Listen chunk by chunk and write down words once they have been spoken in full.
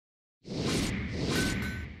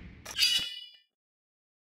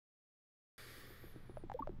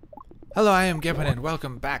Hello, I am Gibbon, and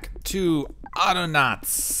welcome back to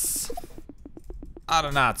Autonauts.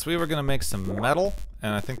 Autonauts. We were gonna make some metal,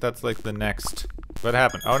 and I think that's like the next. What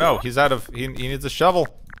happened? Oh no, he's out of. He needs a shovel.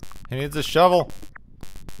 He needs a shovel.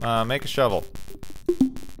 Make a shovel.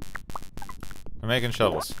 We're making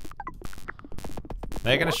shovels.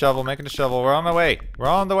 Making a shovel. Making a shovel. We're on the way. We're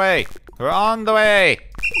on the way. We're on the way.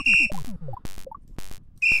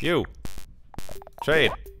 You.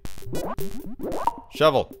 Trade.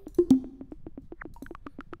 Shovel.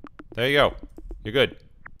 There you go. You're good.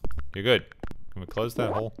 You're good. Can we close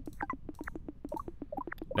that hole?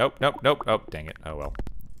 Nope, nope, nope. Oh, dang it. Oh, well.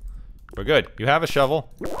 We're good. You have a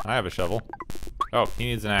shovel. I have a shovel. Oh, he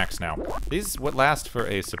needs an axe now. These would last for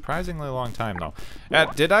a surprisingly long time, though.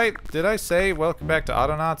 Did I say welcome back to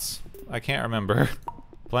Autonauts? I can't remember.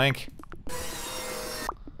 Blank.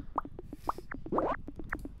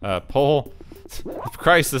 Poll.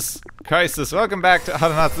 Crisis. Crisis. Welcome back to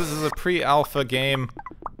Autonauts. This is a pre-alpha game.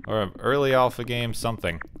 Or an early alpha game,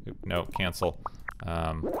 something. No, cancel.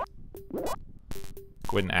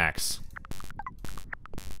 Wooden axe.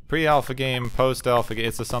 Pre-alpha game, post-alpha game,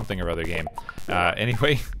 it's a something or other game.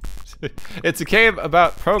 Anyway, it's a game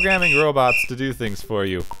about programming robots to do things for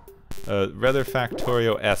you. Rather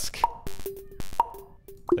Factorio-esque.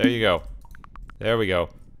 There you go. There we go.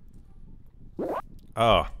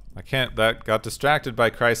 Oh, I can't, that got distracted by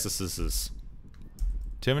crisises.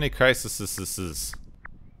 Too many crisises.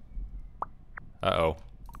 Uh-oh.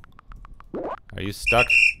 Are you stuck?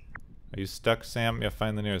 Are you stuck, Sam? Yeah,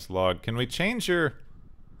 find the nearest log. Can we change your...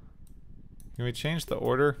 Can we change the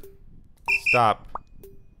order? Stop.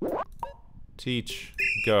 Teach.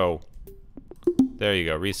 Go. There you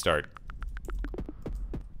go. Restart.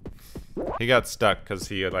 He got stuck because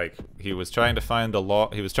he was trying to find the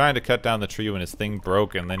log. He was trying to cut down the tree when his thing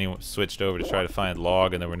broke, and then he switched over to try to find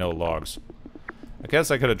log, and there were no logs. I guess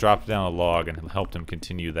I could have dropped down a log and helped him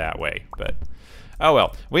continue that way, but... Oh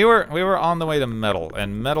well, we were on the way to metal,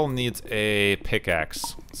 and metal needs a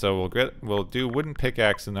pickaxe. So we'll do wooden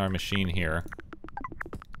pickaxe in our machine here.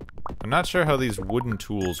 I'm not sure how these wooden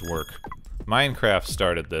tools work. Minecraft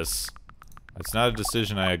started this. It's not a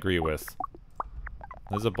decision I agree with.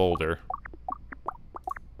 There's a boulder.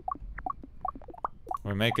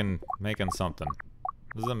 We're making something.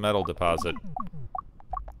 This is a metal deposit.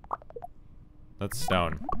 That's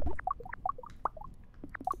stone.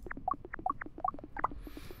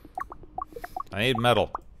 I need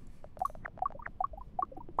metal.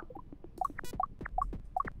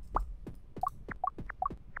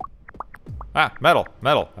 Ah, metal,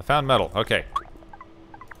 metal. I found metal. Okay.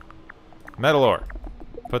 Metal ore.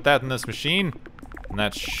 Put that in this machine, and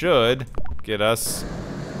that should get us...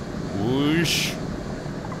 Whoosh.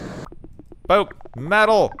 Boop.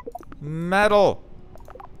 Metal. Metal.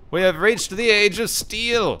 We have reached the age of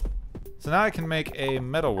steel. So now I can make a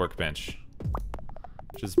metal workbench.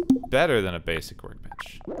 Which is better than a basic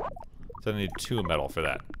workbench. So I need 2 metal for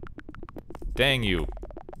that. Dang you.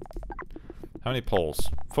 How many poles?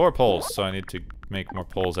 4 poles, so I need to make more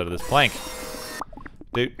poles out of this plank.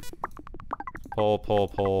 Dude. Pole, pole,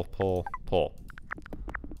 pole, pole, pole.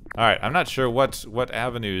 Alright, I'm not sure what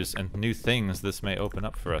avenues and new things this may open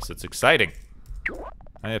up for us. It's exciting.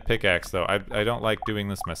 I need a pickaxe, though. I don't like doing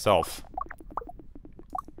this myself.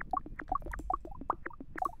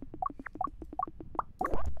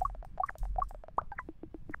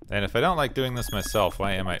 And if I don't like doing this myself,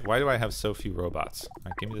 why do I have so few robots?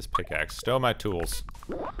 Alright, give me this pickaxe. Stow my tools.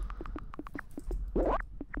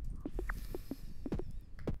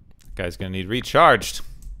 Guy's gonna need recharged.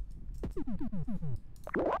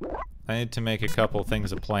 I need to make a couple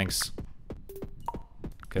things of planks.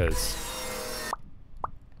 Because...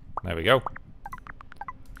 There we go.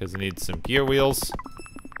 Because I need some gear wheels.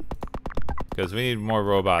 Because we need more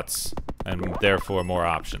robots. And therefore more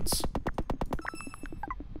options.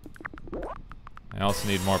 I also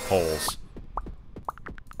need more poles.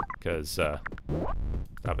 Because, stop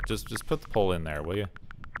it. Just put the pole in there, will you?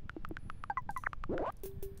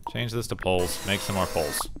 Change this to poles. Make some more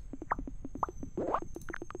poles.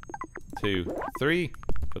 2, 3.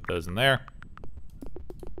 Put those in there.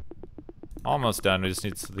 Almost done. We just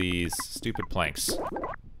need these stupid planks.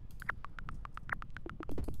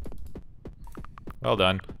 Well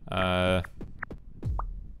done.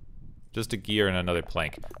 Just a gear and another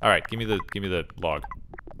plank. All right, give me the log.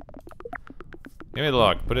 Give me the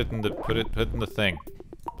log. Put it in the thing.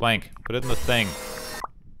 Plank. Put it in the thing.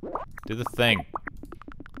 Do the thing.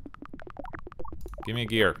 Give me a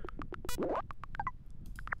gear.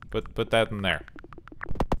 Put that in there.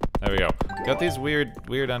 There we go. Got these weird,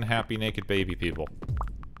 unhappy, naked baby people.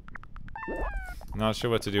 I'm not sure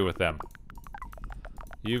what to do with them.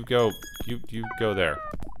 You go there.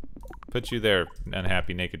 Put you there,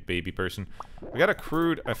 unhappy naked baby person.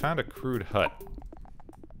 I found a crude hut.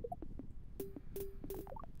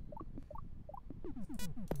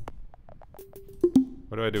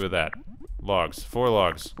 What do I do with that? Logs. 4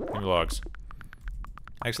 logs. Give me logs.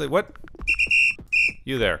 Actually, what?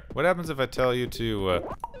 You there. What happens if I tell you to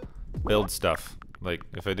build stuff? Like,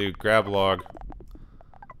 if I do grab log,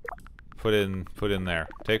 put in there.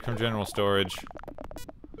 Take from general storage.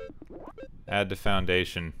 Add to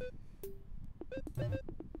foundation.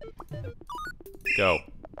 Go.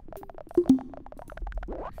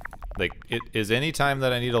 Like, is any time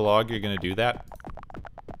that I need a log, you're gonna do that?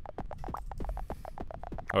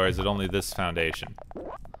 Or is it only this foundation?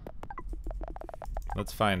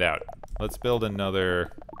 Let's find out. Let's build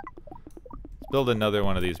another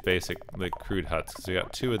one of these basic, like, crude huts, because we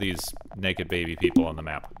got 2 of these naked baby people on the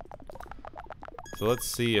map. So let's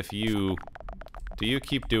see if do you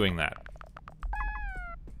keep doing that?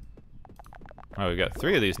 Oh, we got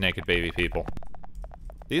 3 of these naked baby people.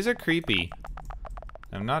 These are creepy.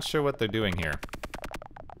 I'm not sure what they're doing here.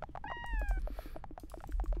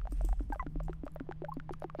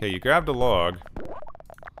 Okay, you grabbed a log.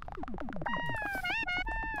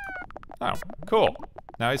 Oh, cool.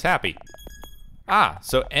 Now he's happy. Ah,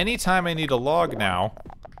 so anytime I need a log now,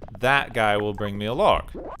 that guy will bring me a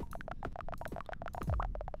log.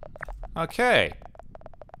 Okay.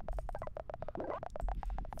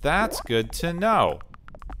 That's good to know.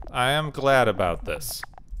 I am glad about this.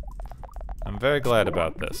 I'm very glad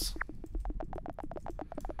about this.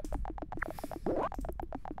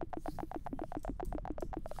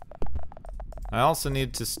 I also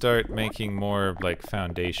need to start making more, like,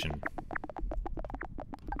 foundation.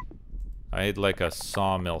 I need, like, a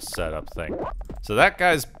sawmill setup thing. So that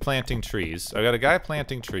guy's planting trees. I got a guy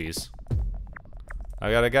planting trees.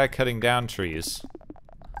 I got a guy cutting down trees.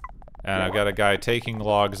 And I've got a guy taking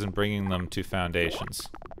logs and bringing them to foundations.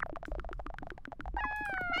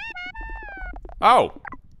 Oh!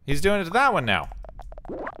 He's doing it to that one now.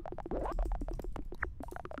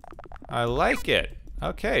 I like it.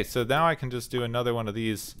 Okay, so now I can just do another one of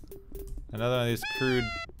these crude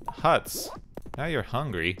huts. Now you're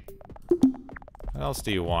hungry. What else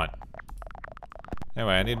do you want?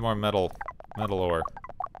 Anyway, I need more metal ore.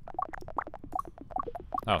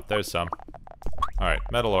 Oh, there's some. Alright,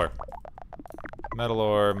 metal ore. Metal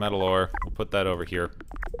ore. We'll put that over here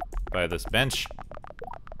by this bench.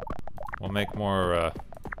 We'll make more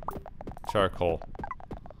charcoal.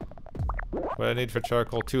 What do I need for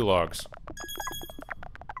charcoal? 2 logs.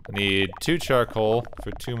 I need 2 charcoal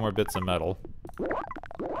for 2 more bits of metal.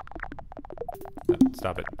 Oh,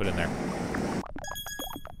 stop it. Put it in there.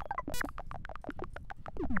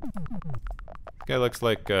 This guy looks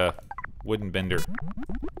like a wooden bender.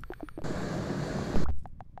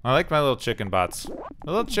 I like my little chicken bots.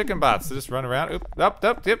 My little chicken bots, they just run around. Oop,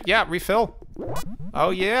 up, yep, yeah, refill. Oh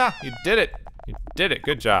yeah, you did it. You did it,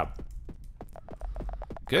 good job.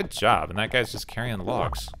 Good job, and that guy's just carrying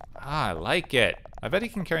logs. Ah, I like it. I bet he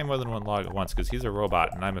can carry more than 1 log at once, because he's a robot,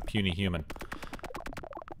 and I'm a puny human.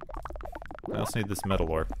 I also need this metal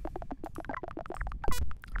ore.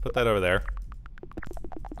 Put that over there.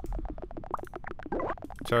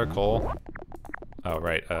 Charcoal. Oh,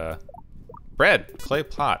 right, bread! Clay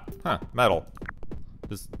pot. Huh, metal.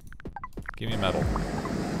 Just give me metal.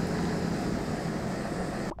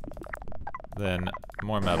 Then,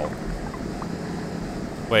 more metal.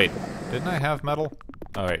 Wait, didn't I have metal?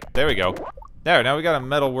 Alright, there we go. There, now we got a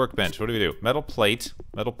metal workbench. What do we do? Metal plate,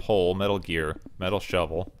 metal pole, metal gear, metal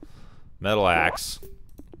shovel, metal axe,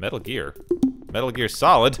 metal gear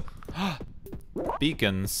solid.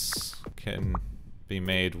 Beacons can be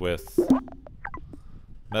made with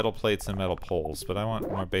metal plates and metal poles, but I want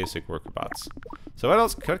more basic worker bots. So what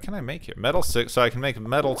else can I make here? Metal 6, so I can make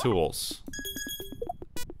metal tools.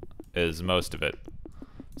 Is most of it.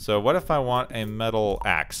 So what if I want a metal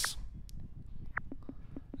axe?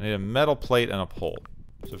 I need a metal plate and a pole.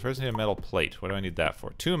 So first I need a metal plate. What do I need that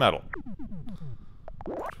for? 2 metal.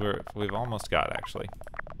 Which we've almost got, actually.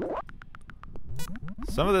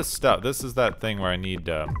 Some of this stuff, this is that thing where I need,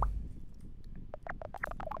 oh,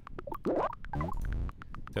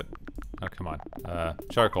 come on.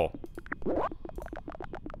 Charcoal.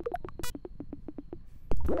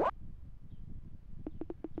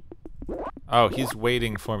 Oh, he's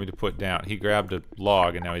waiting for me to put down. He grabbed a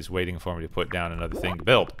log and now he's waiting for me to put down another thing to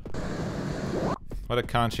build. What a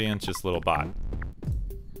conscientious little bot.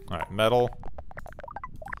 Alright, metal.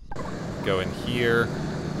 Go in here.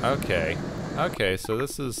 Okay. Okay, so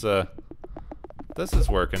this is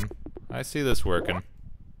working. I see this working.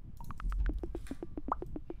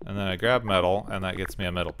 And then I grab metal, and that gets me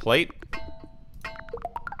a metal plate.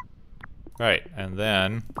 Right, and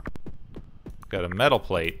then got a metal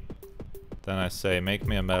plate. Then I say, make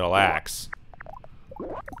me a metal axe. And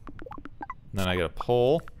then I get a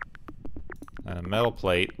pole and a metal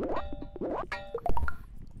plate.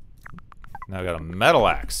 Now I got a metal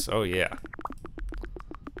axe. Oh yeah.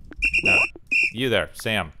 Now, you there,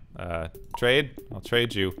 Sam. Trade? I'll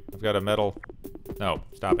trade you. I've got a metal... No,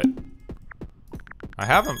 stop it. I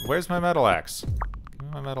have him. Where's my metal axe? Give me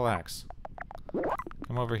my metal axe.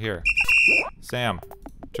 Come over here. Sam,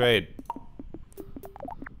 trade.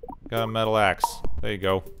 Got a metal axe. There you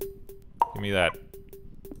go. Give me that.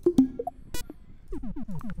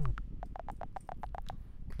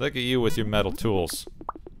 Look at you with your metal tools.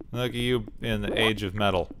 Look at you in the age of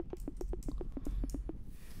metal.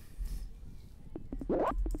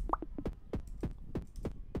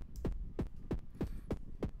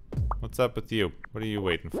 What's up with you? What are you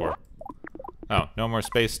waiting for? Oh, no more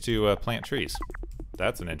space to plant trees.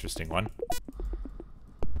 That's an interesting one.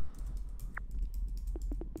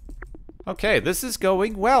 Okay, this is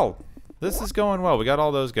going well. This is going well. We got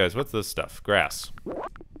all those guys. What's this stuff? Grass.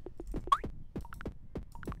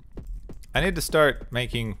 I need to start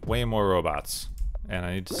making way more robots. And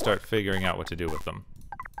I need to start figuring out what to do with them.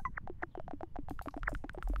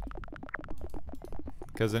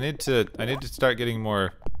 Because I need to start getting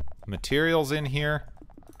more materials in here.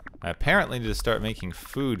 I apparently need to start making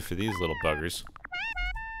food for these little buggers.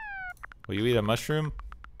 Will you eat a mushroom?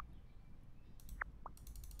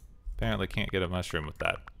 Apparently can't get a mushroom with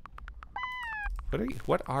that.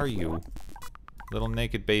 What are you? Little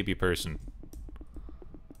naked baby person.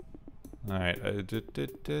 Alright.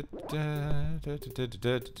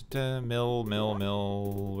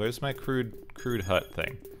 Mill. Where's my crude hut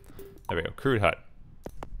thing? There we go. Crude hut.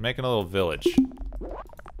 Making a little village.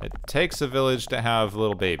 It takes a village to have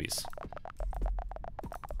little babies.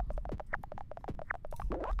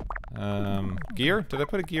 Gear? Did I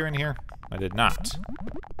put a gear in here? I did not.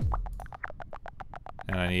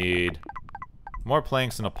 And I need more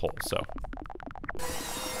planks and a pole, so.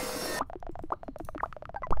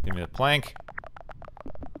 Give me the plank.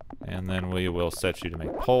 And then we will set you to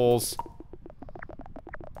make poles.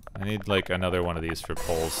 I need like another one of these for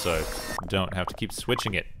poles so I don't have to keep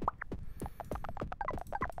switching it.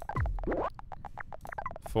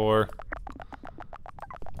 4.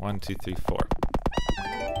 1, 2, 3, 4.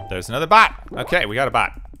 There's another bot! Okay, we got a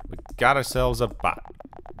bot. We got ourselves a bot.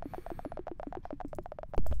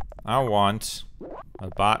 I want a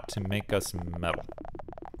bot to make us metal.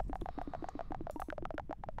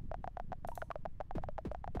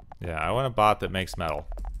 Yeah, I want a bot that makes metal.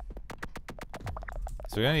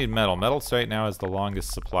 So we're gonna need metal. Metal right now is the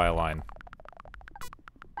longest supply line.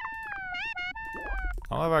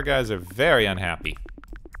 All of our guys are very unhappy.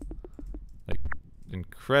 Like,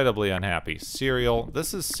 incredibly unhappy. Cereal.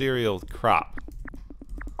 This is cereal crop.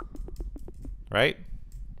 Right?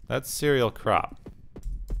 That's cereal crop.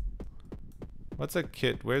 What's a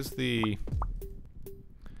kit? Where's the...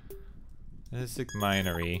 Basic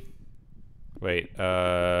minery. Wait,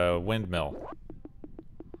 windmill.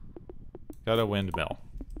 Got a windmill.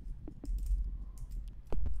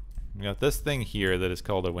 We got this thing here that is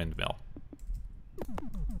called a windmill.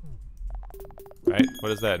 Right? What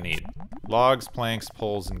does that need? Logs, planks,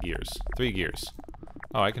 poles, and gears. 3 gears.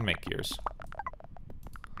 Oh, I can make gears.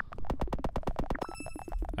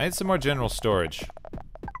 I need some more general storage.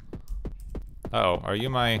 Uh-oh, are you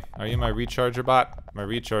my recharger bot? My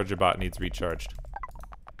recharger bot needs recharged.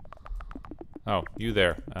 Oh, you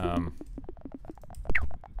there.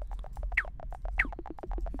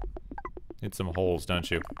 Need some holes, don't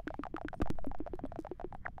you?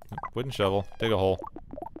 Wooden shovel. Dig a hole.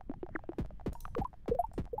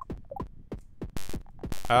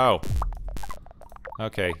 Oh.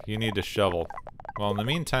 Okay, you need to shovel. Well, in the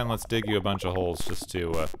meantime, let's dig you a bunch of holes just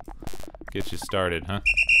to get you started, huh?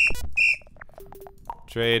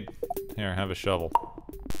 Trade. Here, have a shovel.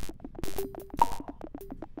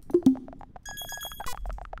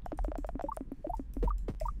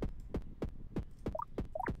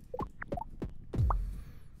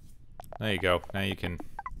 There you go. Now you can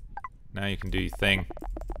do your thing.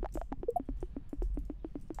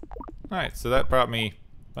 Alright, so that brought me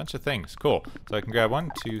a bunch of things. Cool. So I can grab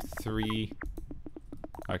 1, 2, 3.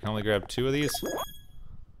 I can only grab 2 of these.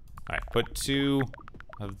 Alright, put 2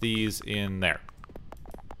 of these in there.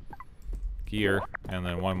 Gear, and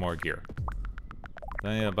then 1 more gear.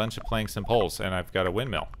 Then I need a bunch of planks and poles, and I've got a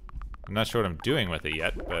windmill. I'm not sure what I'm doing with it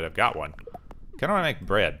yet, but I've got one. Kinda wanna make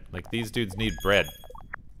bread. Like, these dudes need bread.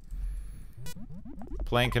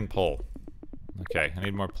 Plank and pole. Okay, I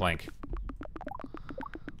need more plank.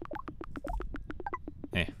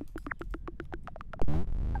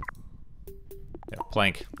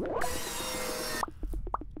 Plank.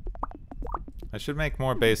 I should make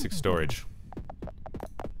more basic storage.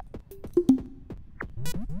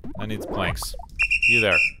 That needs planks. You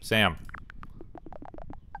there, Sam.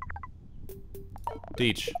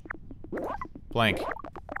 Teach. Plank.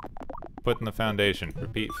 Put in the foundation.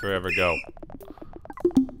 Repeat forever, go.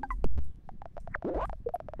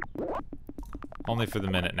 Only for the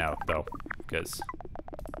minute now, though, because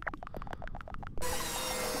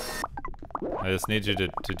I just need you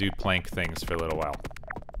to do plank things for a little while.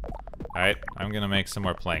 Alright, I'm gonna make some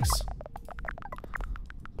more planks.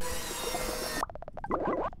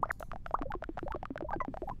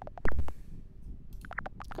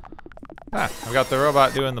 Ah, I've got the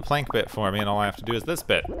robot doing the plank bit for me, and all I have to do is this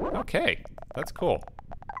bit. Okay, that's cool.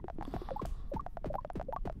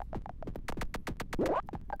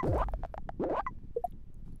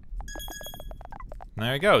 And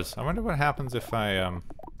there he goes. I wonder what happens if I,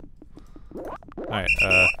 Alright,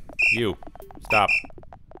 you. Stop.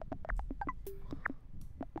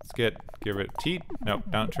 Let's get rid of teach. No,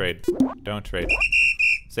 don't trade. Don't trade.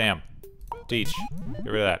 Sam. Teach.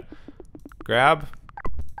 Get rid of that. Grab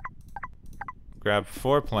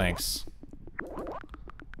 4 planks.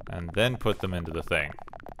 And then put them into the thing.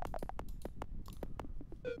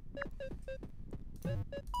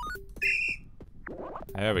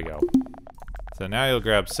 There we go. So now you'll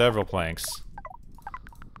grab several planks.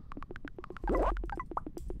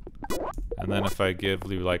 And then if I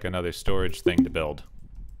give you like another storage thing to build.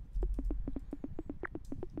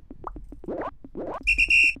 What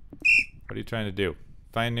are you trying to do?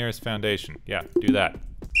 Find nearest foundation. Yeah, do that.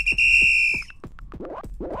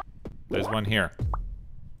 There's one here.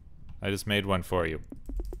 I just made one for you.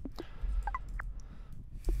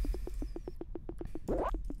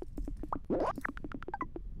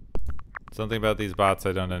 Something about these bots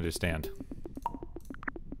I don't understand.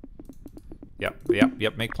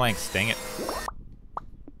 Yep, make planks, dang it.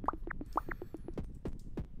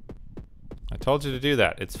 I told you to do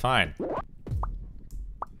that, it's fine.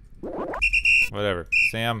 Whatever.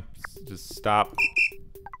 Sam, just stop.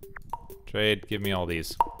 Trade, give me all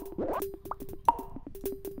these.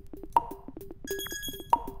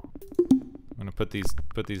 I'm gonna put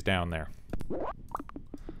these down there.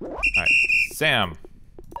 Alright. Sam,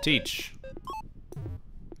 teach.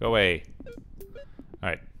 Go away.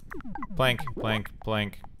 Alright. Plank, plank,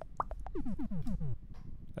 plank.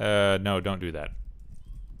 No, don't do that.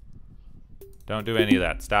 Don't do any of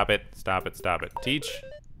that. Stop it, stop it, stop it. Teach.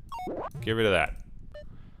 Get rid of that.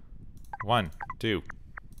 1, 2,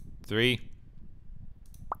 3,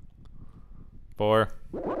 4.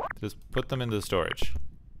 Just put them into the storage.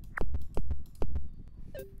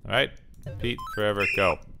 Alright. Repeat forever,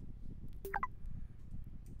 go.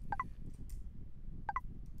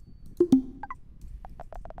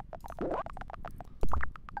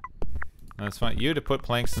 I just want you to put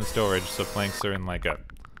planks in storage, so planks are in like a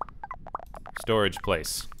storage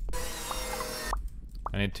place.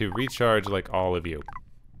 I need to recharge like all of you.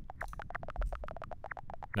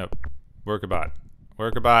 Nope. Worker-bot.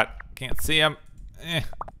 Worker-bot. Can't see him. Eh.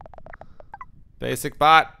 Basic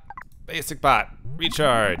bot. Basic bot.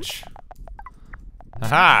 Recharge.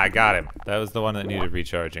 Haha, I got him. That was the one that needed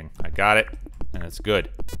recharging. I got it, and it's good.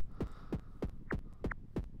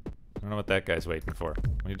 I don't know what that guy's waiting for.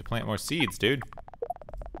 We need to plant more seeds, dude.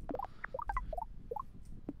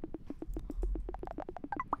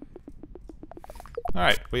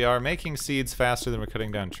 Alright, we are making seeds faster than we're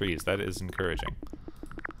cutting down trees. That is encouraging.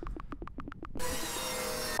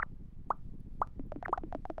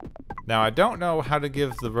 Now, I don't know how to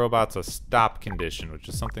give the robots a stop condition, which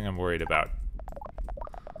is something I'm worried about.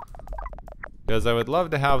 Because I would love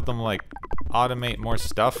to have them, like, automate more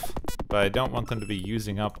stuff, but I don't want them to be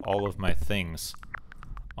using up all of my things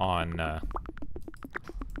on, I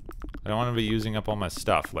don't want to be using up all my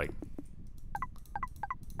stuff, like,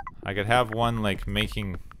 I could have one, like,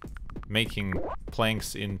 making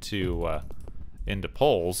planks into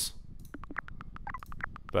poles,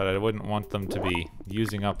 but I wouldn't want them to be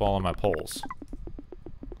using up all of my poles.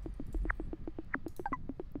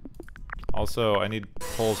 Also, I need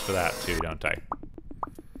poles for that too, don't I?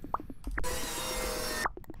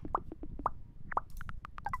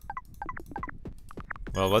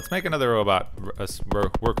 Well, let's make another robot,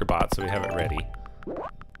 worker bot, so we have it ready.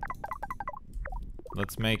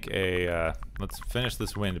 Let's make a, let's finish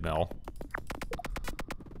this windmill.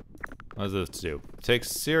 What does this do? It takes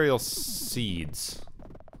cereal seeds.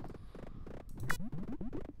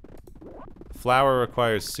 Flour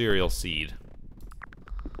requires cereal seed.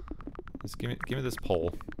 Just give me this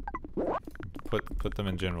pole. Put them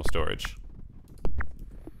in general storage.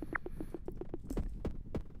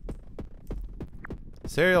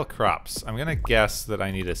 Cereal crops. I'm gonna guess that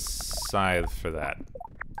I need a scythe for that.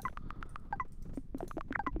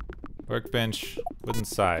 Workbench, wooden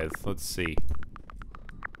scythe. Let's see.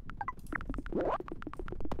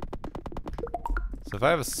 So if I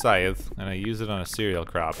have a scythe and I use it on a cereal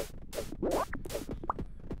crop,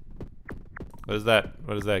 what does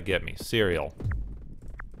that get me? Cereal.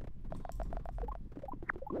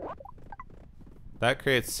 That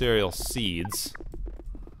creates cereal seeds.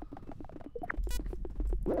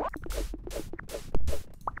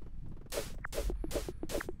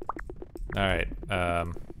 Alright, what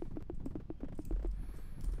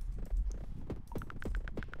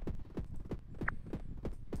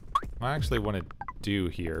I actually want to do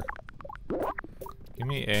here, give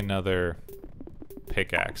me another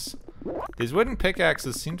pickaxe. These wooden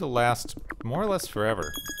pickaxes seem to last more or less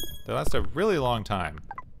forever. They last a really long time.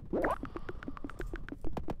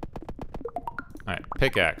 Alright,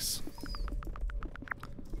 pickaxe.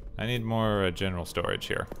 I need more general storage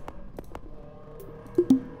here.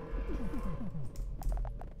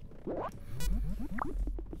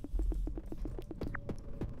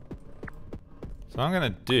 So I'm gonna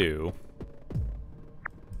do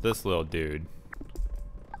this little dude.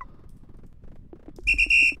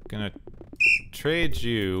 Gonna trade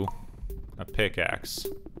you a pickaxe.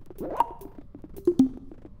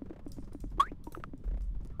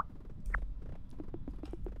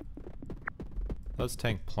 Let's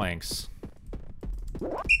take planks. You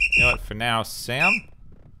know what, for now, Sam?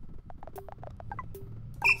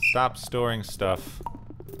 Stop storing stuff.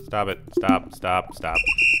 Stop it. Stop, stop, stop.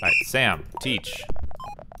 Alright, Sam, teach.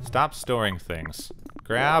 Stop storing things.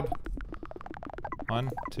 Grab 1,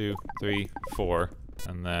 2, 3, 4,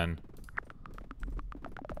 and then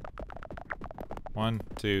 1,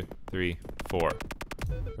 2, 3, 4.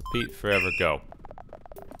 Repeat forever, go.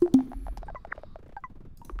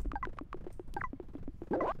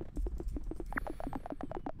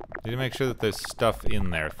 Need to make sure that there's stuff in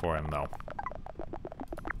there for him, though.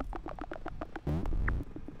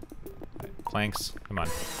 Right, planks, come on.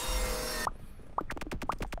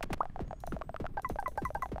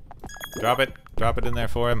 Drop it in there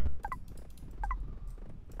for him.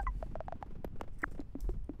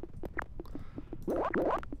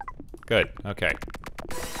 Good, okay.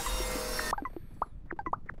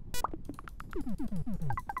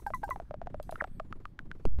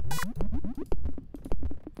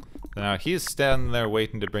 Now he's standing there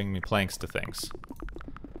waiting to bring me planks to things.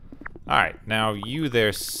 Alright, now you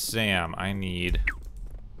there, Sam, I need...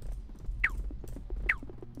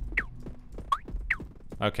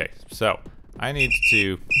 Okay, so, I need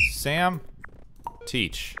to... Sam,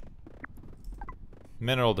 teach.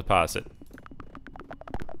 Mineral deposit.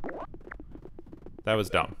 That was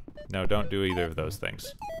dumb. No, don't do either of those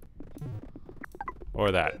things.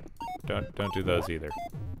 Or that. Don't do those either.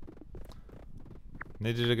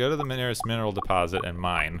 Need you to go to the nearest mineral deposit and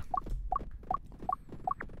mine.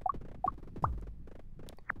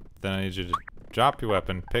 Then I need you to drop your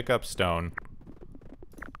weapon, pick up stone,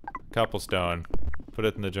 couple stone, put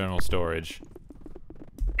it in the general storage,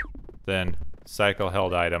 then cycle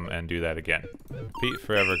held item and do that again. Repeat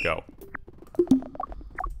forever, go.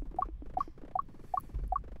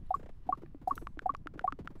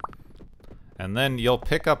 And then you'll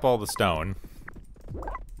pick up all the stone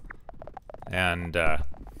and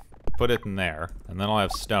put it in there, and then I'll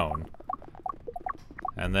have stone.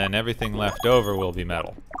 And then everything left over will be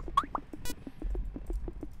metal.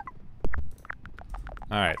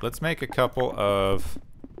 Alright, let's make a couple of...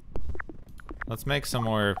 Let's make some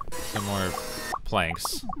more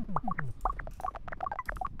planks.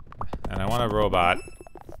 And I want a robot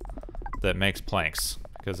that makes planks,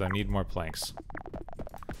 because I need more planks.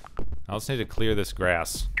 I also need to clear this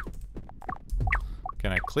grass.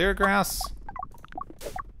 Can I clear grass?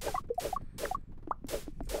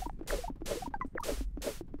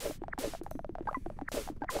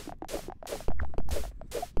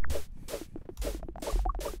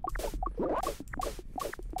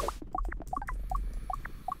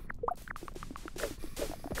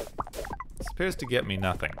 This appears to get me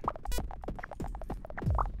nothing.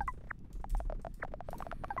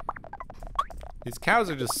 These cows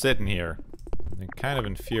are just sitting here. They're kind of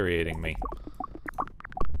infuriating me.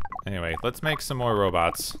 Anyway, let's make some more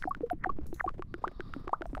robots.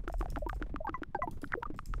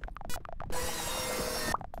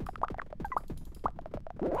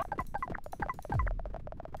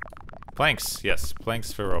 Planks, yes,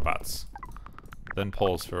 planks for robots. Then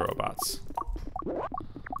poles for robots.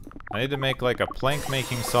 I need to make like a plank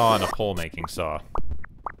making saw and a pole making saw.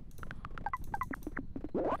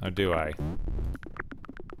 Or do I?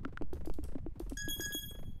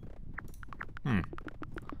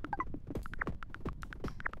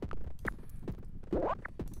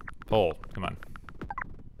 Pole. Come on.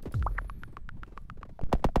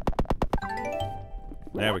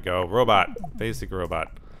 There we go. Robot. Basic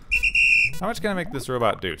robot. How much can I make this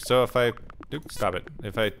robot do? So if I... Oops, stop it.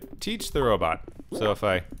 If I teach the robot. So if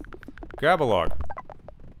I grab a log,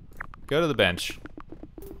 go to the bench,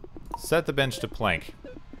 set the bench to plank,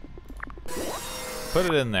 put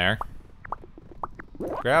it in there,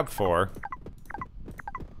 grab 4,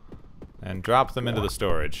 and drop them into the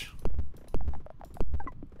storage.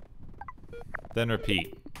 Then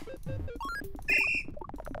repeat.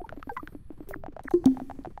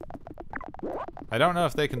 I don't know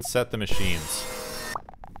if they can set the machines.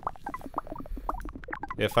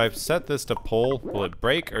 If I set this to pull, will it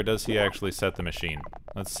break, or does he actually set the machine?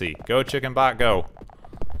 Let's see. Go, chicken bot, go.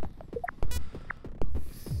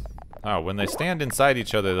 Oh, when they stand inside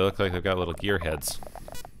each other, they look like they've got little gear heads.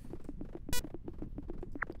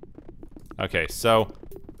 Okay, so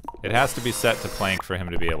it has to be set to plank for him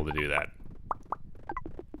to be able to do that.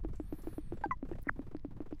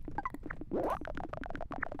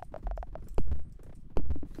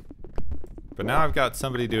 But now I've got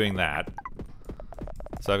somebody doing that.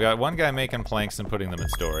 So I've got one guy making planks and putting them in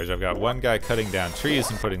storage. I've got one guy cutting down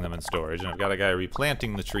trees and putting them in storage. And I've got a guy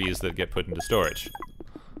replanting the trees that get put into storage.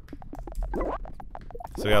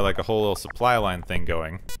 So we got like a whole little supply line thing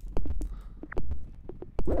going.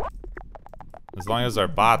 As long as our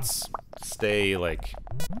bots stay like...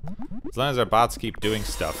 As long as our bots keep doing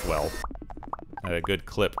stuff well. At a good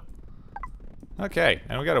clip. Okay,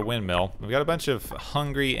 and we got a windmill. We've got a bunch of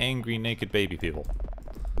hungry, angry, naked baby people.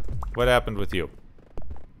 What happened with you?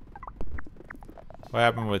 What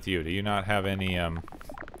happened with you? Do you not have any, do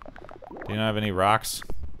you not have any rocks?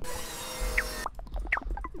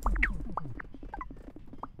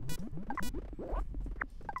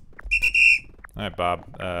 Alright, Bob.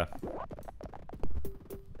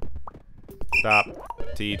 Stop.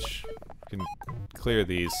 Teach. You can clear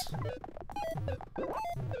these.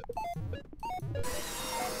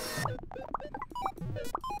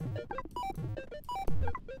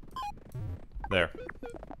 There.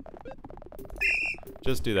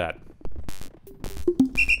 Just do that.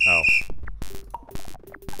 Oh.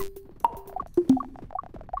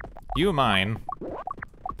 You mine.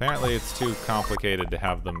 Apparently it's too complicated to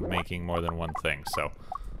have them making more than one thing, so...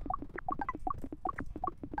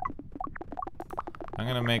 I'm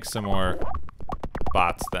gonna make some more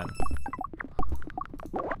bots then.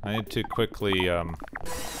 I need to quickly,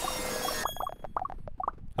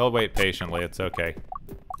 He'll wait patiently, it's okay.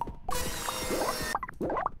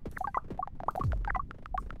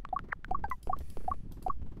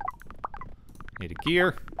 Need a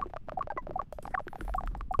gear.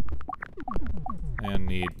 And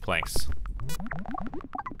need planks.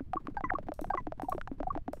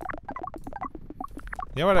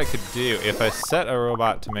 You know what I could do? If I set a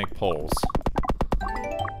robot to make poles.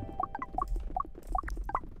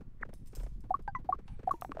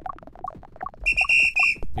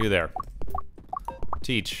 You there.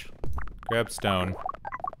 Teach. Grab stone.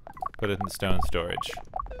 Put it in stone storage.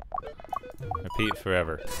 Repeat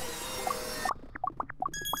forever.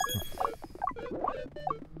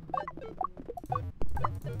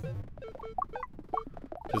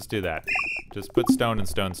 Just do that. Just put stone in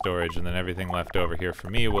stone storage, and then everything left over here for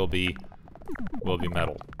me will be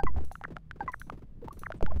metal.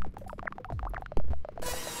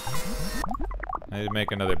 I need to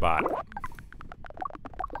make another bot.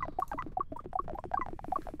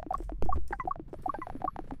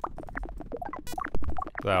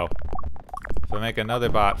 So, if I make another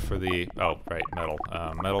bot for the... Oh, right, metal.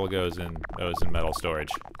 Metal goes in metal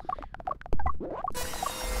storage.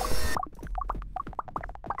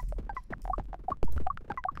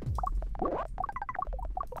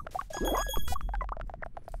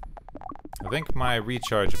 I think my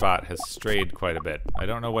recharge bot has strayed quite a bit. I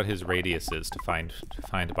don't know what his radius is to find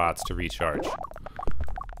bots to recharge.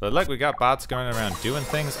 But look, we got bots going around doing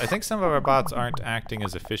things. I think some of our bots aren't acting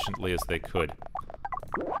as efficiently as they could.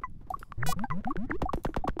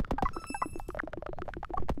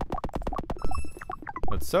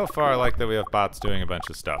 But so far, I like that we have bots doing a bunch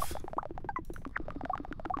of stuff.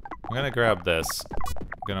 I'm gonna grab this.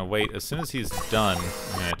 I'm gonna wait. As soon as he's done,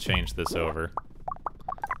 I'm gonna change this over.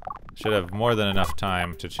 Should have more than enough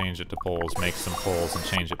time to change it to poles, make some poles, and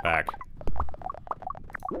change it back.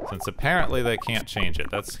 Since apparently they can't change it.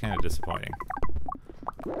 That's kind of disappointing.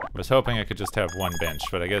 I was hoping I could just have one bench,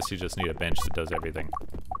 but I guess you just need a bench that does everything.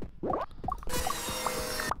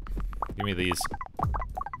 Give me these.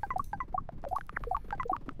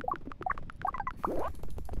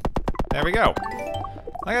 There we go.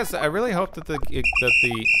 Like I said, I really hope that the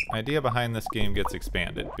idea behind this game gets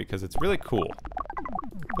expanded, because it's really cool.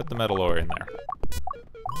 Put the metal ore in there.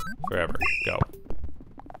 Forever. Go.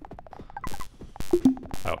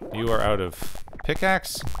 Oh, you are out of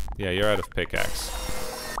pickaxe? Yeah, you're out of pickaxe.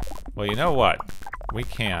 Well, you know what? We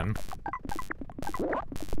can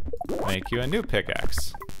make you a new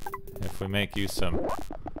pickaxe. If we make you some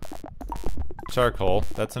charcoal.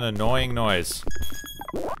 That's an annoying noise.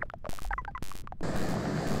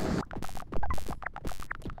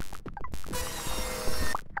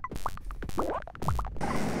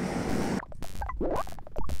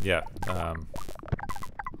 Yeah, no,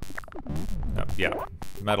 yeah,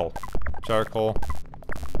 metal, charcoal.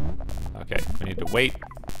 Okay, we need to wait,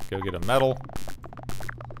 go get a metal.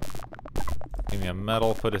 Give me a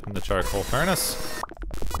metal, put it in the charcoal furnace.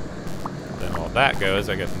 Then while that goes,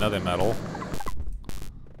 I get another metal.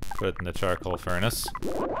 Put it in the charcoal furnace.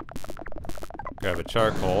 Grab a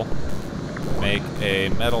charcoal. Make a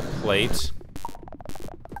metal plate.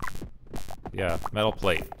 Yeah, metal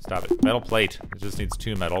plate. Stop it. Metal plate. It just needs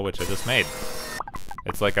 2 metal, which I just made.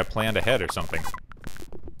 It's like I planned ahead or something.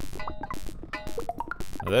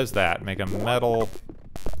 Now there's that. Make a metal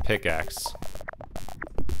pickaxe.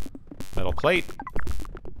 Metal plate.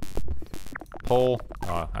 Pole.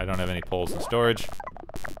 Oh, I don't have any poles in storage.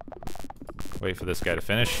 Wait for this guy to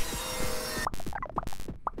finish.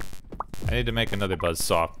 I need to make another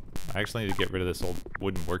buzzsaw. I actually need to get rid of this old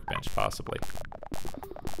wooden workbench, possibly.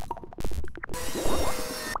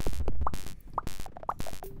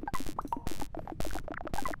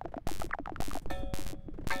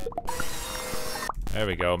 There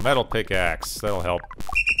we go. Metal pickaxe. That'll help.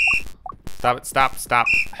 Stop it. Stop. Stop.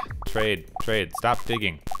 Trade. Trade. Stop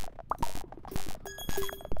digging.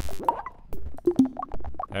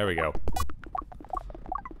 There we go.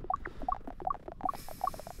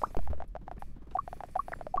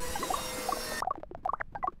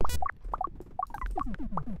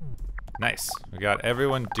 Nice. We got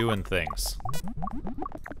everyone doing things.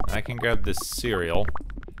 I can grab this cereal.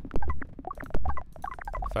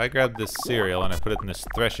 If I grab this cereal and I put it in this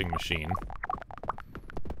threshing machine,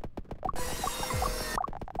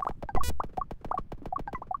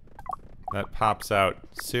 that pops out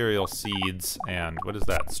cereal seeds and what is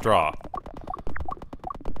that? Straw.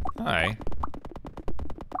 Hi.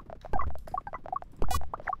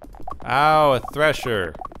 Ow, a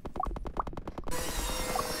thresher.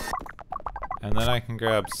 And then I can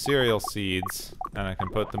grab cereal seeds and I can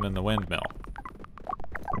put them in the windmill.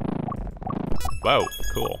 Whoa,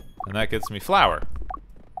 cool. And that gets me flour.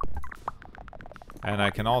 And I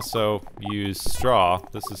can also use straw.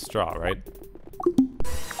 This is straw, right?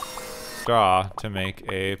 Straw to make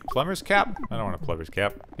a plumber's cap? I don't want a plumber's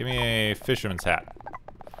cap. Give me a fisherman's hat.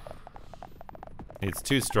 Needs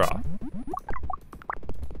 2 straw.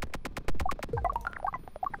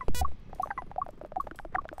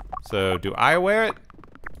 So, do I wear it?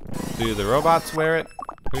 Do the robots wear it?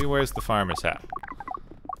 Who wears the farmer's hat?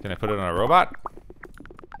 Can I put it on a robot?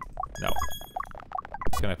 No.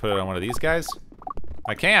 Can I put it on one of these guys?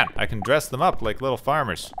 I can! I can dress them up like little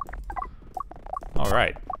farmers.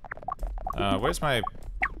 Alright. Where's my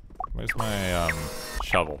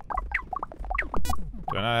shovel?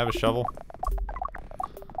 Do I not have a shovel?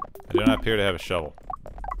 I do not appear to have a shovel.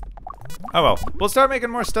 Oh well, we'll start making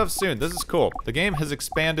more stuff soon. This is cool. The game has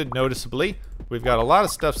expanded noticeably. We've got a lot of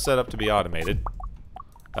stuff set up to be automated.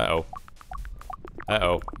 Uh-oh.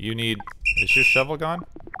 Uh-oh. You need... Is your shovel gone?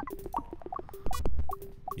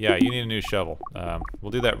 Yeah, you need a new shovel.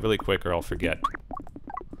 We'll do that really quick or I'll forget.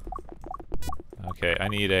 Okay, I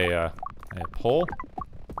need a pole.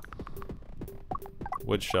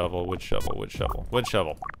 Wood shovel, wood shovel, wood shovel, wood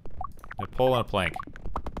shovel. A pole and a plank.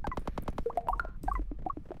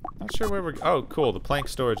 Not sure where we're... Oh, cool. The plank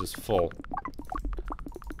storage is full.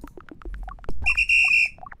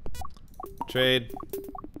 Trade.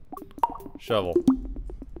 Shovel.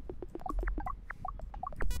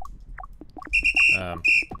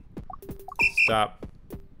 Stop.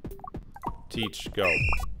 Teach. Go.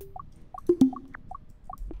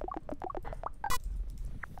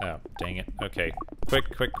 Oh, dang it. Okay.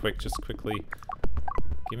 Quick, quick, quick. Just quickly.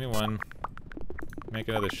 Give me one. Make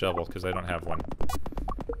another shovel, because I don't have one.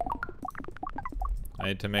 I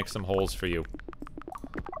need to make some holes for you.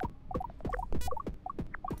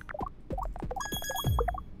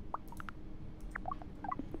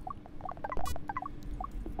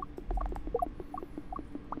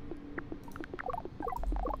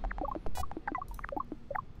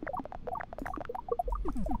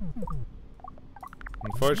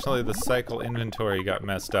 Unfortunately, the cycle inventory got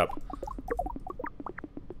messed up.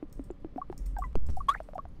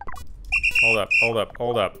 Hold up, hold up,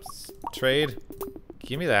 hold up. Trade.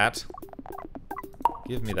 Give me that.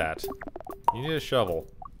 Give me that. You need a shovel.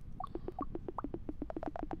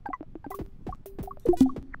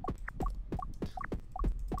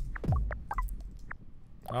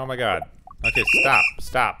 Oh my god. Okay, stop,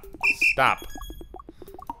 stop, stop.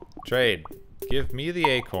 Trade. Give me the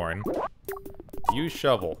acorn. You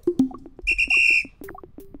shovel.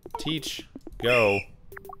 Teach. Go.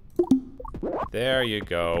 There you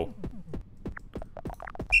go.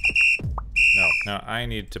 No, now I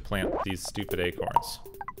need to plant these stupid acorns.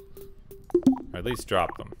 Or at least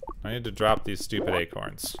drop them. I need to drop these stupid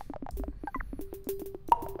acorns.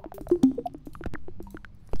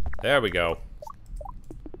 There we go.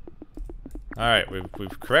 Alright,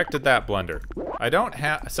 we've corrected that blunder. I don't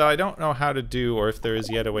know how to do, or if there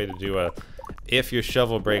is yet a way to do a, if your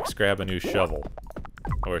shovel breaks, grab a new shovel.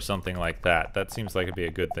 Or something like that. That seems like it'd be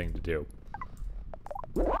a good thing to do.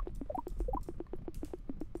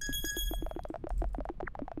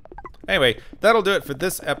 Anyway, that'll do it for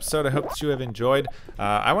this episode. I hope that you have enjoyed.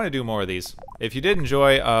 I want to do more of these. If you did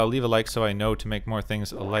enjoy, leave a like so I know to make more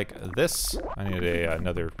things like this. I need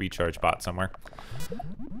another recharge bot somewhere.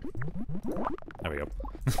 There we go.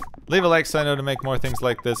 Leave a like so I know to make more things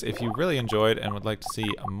like this. If you really enjoyed and would like to see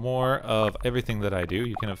more of everything that I do,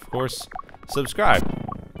 you can, of course, subscribe.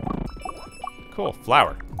 Cool,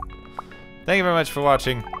 flower. Thank you very much for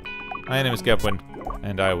watching. My name is Gepwin,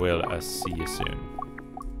 and I will see you soon.